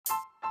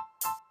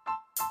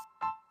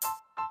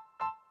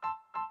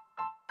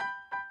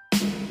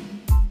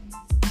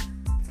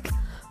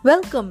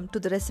Welcome to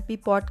the Recipe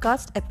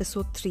Podcast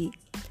Episode 3.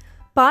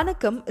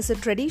 Panakam is a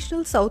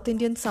traditional South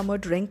Indian summer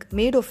drink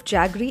made of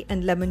jaggery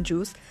and lemon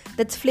juice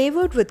that's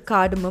flavored with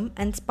cardamom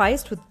and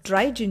spiced with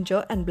dry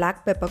ginger and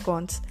black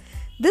peppercorns.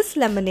 This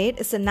lemonade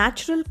is a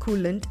natural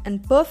coolant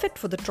and perfect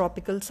for the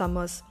tropical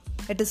summers.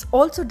 It is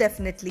also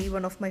definitely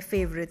one of my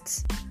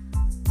favorites.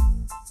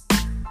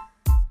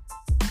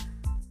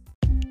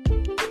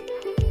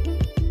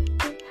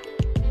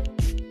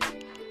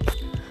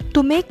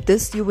 To make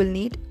this, you will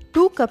need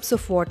 2 cups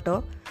of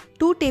water,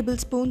 2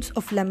 tablespoons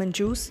of lemon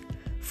juice,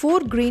 4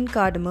 green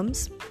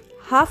cardamoms,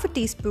 half a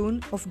teaspoon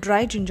of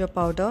dry ginger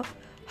powder,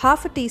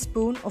 half a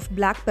teaspoon of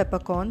black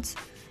peppercorns,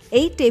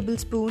 8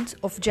 tablespoons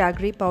of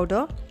jaggery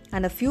powder,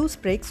 and a few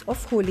sprigs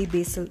of holy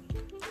basil.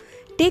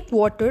 Take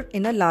water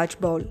in a large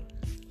bowl.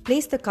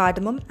 Place the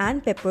cardamom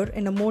and pepper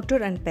in a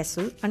mortar and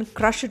pestle and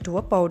crush it to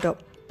a powder.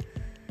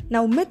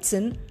 Now mix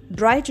in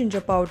dry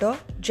ginger powder,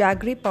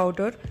 jaggery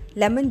powder,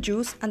 lemon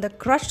juice and the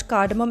crushed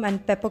cardamom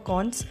and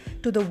peppercorns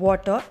to the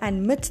water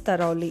and mix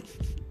thoroughly.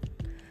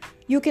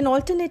 You can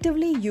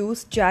alternatively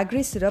use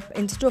jaggery syrup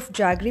instead of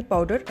jaggery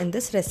powder in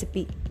this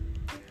recipe.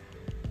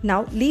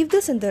 Now leave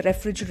this in the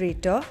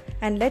refrigerator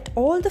and let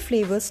all the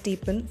flavors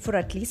steepen for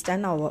at least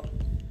an hour.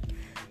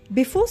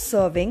 Before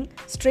serving,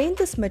 strain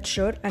this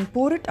mixture and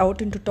pour it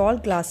out into tall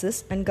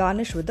glasses and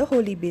garnish with the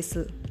holy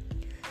basil.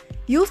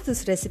 Use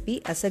this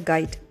recipe as a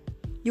guide.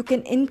 You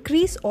can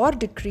increase or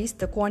decrease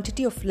the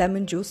quantity of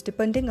lemon juice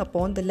depending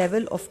upon the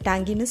level of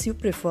tanginess you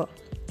prefer.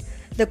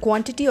 The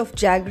quantity of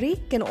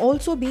jaggery can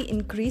also be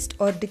increased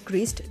or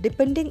decreased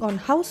depending on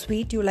how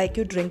sweet you like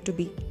your drink to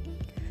be.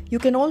 You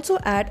can also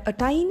add a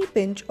tiny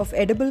pinch of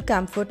edible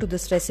camphor to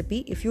this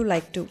recipe if you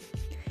like to.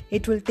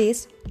 It will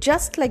taste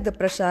just like the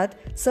prasad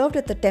served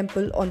at the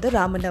temple on the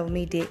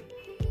Ramanavami day.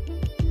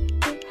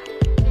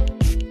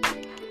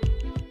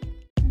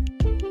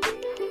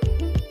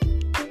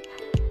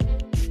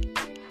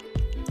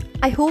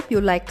 I hope you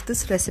liked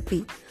this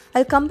recipe.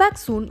 I'll come back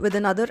soon with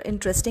another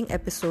interesting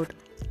episode.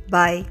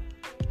 Bye.